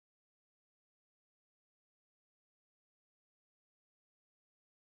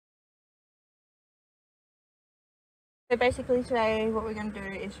So basically today what we're going to do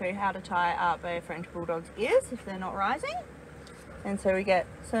is show you how to tie up a French Bulldog's ears if they're not rising. And so we get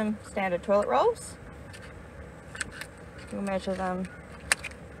some standard toilet rolls. We'll measure them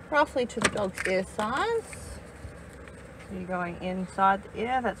roughly to the dog's ear size. So you're going inside the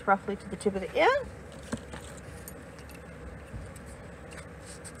ear, that's roughly to the tip of the ear.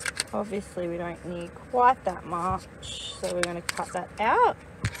 Obviously we don't need quite that much, so we're going to cut that out.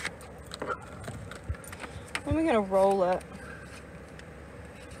 And we're going to roll it.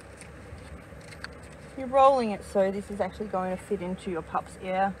 You're rolling it so this is actually going to fit into your pup's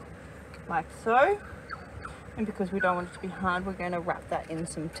ear like so. And because we don't want it to be hard, we're going to wrap that in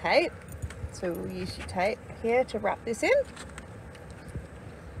some tape. So we'll use your tape here to wrap this in.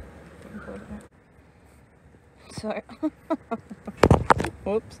 So,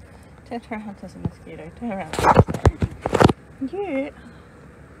 whoops, turn around, there's a mosquito, turn around. Yeah.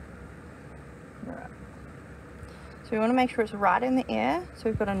 Right. So we want to make sure it's right in the ear. So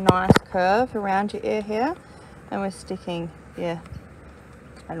we've got a nice curve around your ear here, and we're sticking here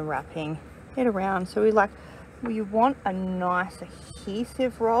and wrapping it around. So we want a nice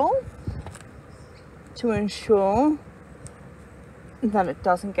adhesive roll to ensure that it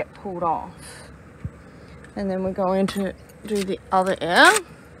doesn't get pulled off. And then we're going to do the other ear.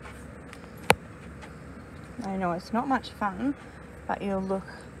 I know it's not much fun, but you'll look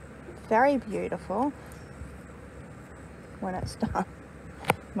very beautiful when it's done.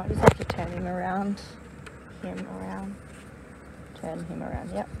 Might just have to turn him around, turn him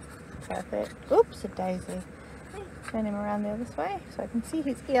around, yep, perfect. Oops, a daisy. Turn him around the other way so I can see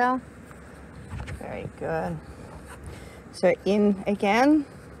his ear. Very good. So in again,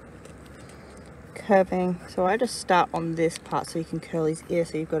 curving. So I just start on this part so you can curl his ear,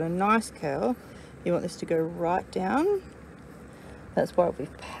 so you've got a nice curl. You want this to go right down. That's why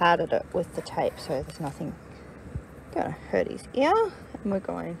we've padded it with the tape so there's nothing gonna hurt his ear. And we're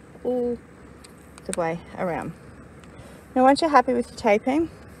going all the way around. Now once you're happy with your taping,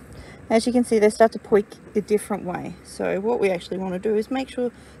 as you can see, they start to point a different way. So what we actually want to do is make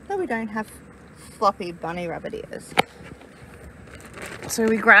sure that we don't have floppy bunny rabbit ears. So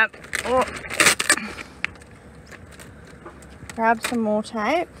we grab some more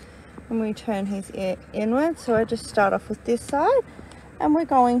tape and we turn his ear inward. So I just start off with this side, and we're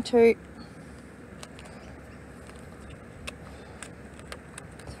going to,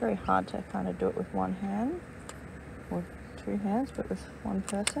 it's very hard to kind of do it with one hand or two hands, but with one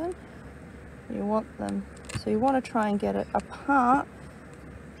person. You want them, so you want to try and get it apart,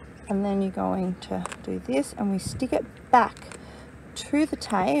 and then you're going to do this, and we stick it back to the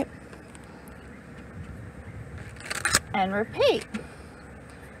tape and repeat.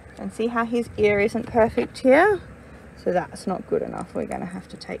 And see how his ear isn't perfect here? So that's not good enough. We're going to have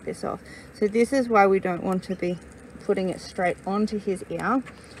to take this off. So this is why we don't want to be putting it straight onto his ear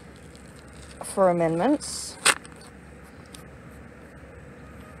for amendments,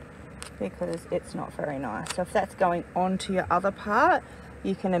 because it's not very nice. So if that's going onto your other part,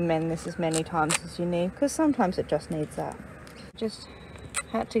 you can amend this as many times as you need, because sometimes it just needs that. Just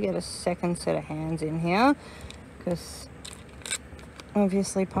had to get a second set of hands in here, because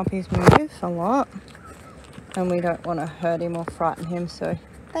obviously puppies move a lot and we don't want to hurt him or frighten him, so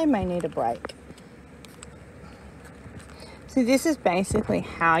they may need a break. So this is basically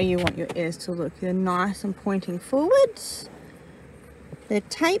how you want your ears to look. They're nice and pointing forwards. They're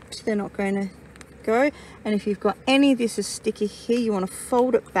taped, they're not going to go. And if you've got any of this is sticky here, you want to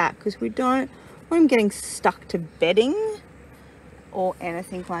fold it back, because we don't want him getting stuck to bedding or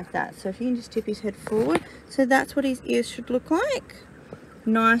anything like that. So if you can just tip his head forward. So that's what his ears should look like.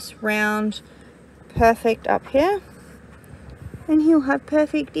 Nice, round, perfect up here. And he'll have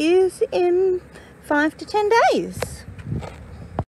perfect ears in 5 to 10 days.